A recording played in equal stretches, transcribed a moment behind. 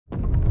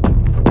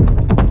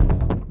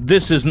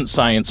This isn't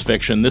science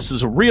fiction. This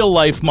is a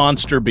real-life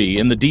monster bee.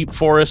 In the deep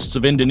forests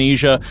of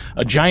Indonesia,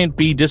 a giant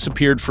bee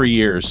disappeared for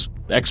years.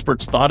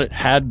 Experts thought it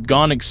had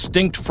gone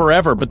extinct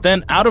forever, but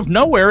then out of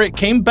nowhere it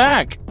came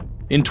back.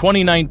 In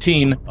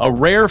 2019, a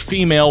rare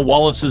female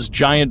Wallace's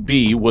giant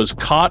bee was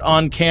caught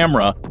on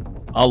camera,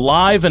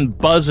 alive and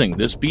buzzing.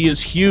 This bee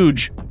is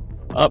huge,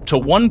 up to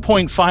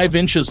 1.5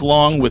 inches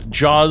long, with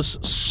jaws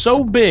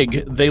so big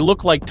they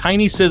look like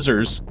tiny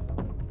scissors.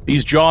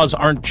 These jaws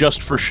aren't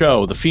just for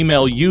show. The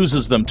female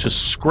uses them to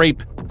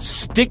scrape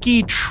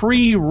sticky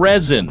tree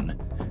resin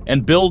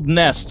and build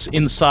nests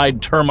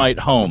inside termite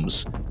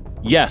homes.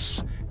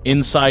 Yes,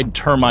 inside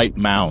termite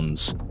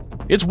mounds.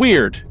 It's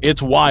weird,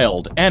 it's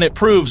wild, and it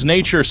proves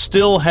nature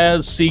still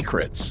has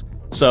secrets.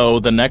 So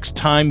the next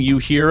time you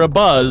hear a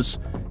buzz,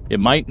 it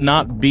might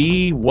not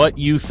be what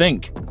you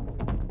think.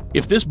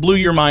 If this blew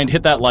your mind,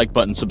 hit that like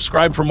button,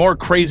 subscribe for more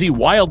crazy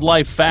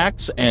wildlife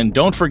facts, and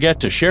don't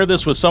forget to share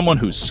this with someone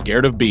who's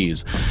scared of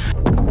bees.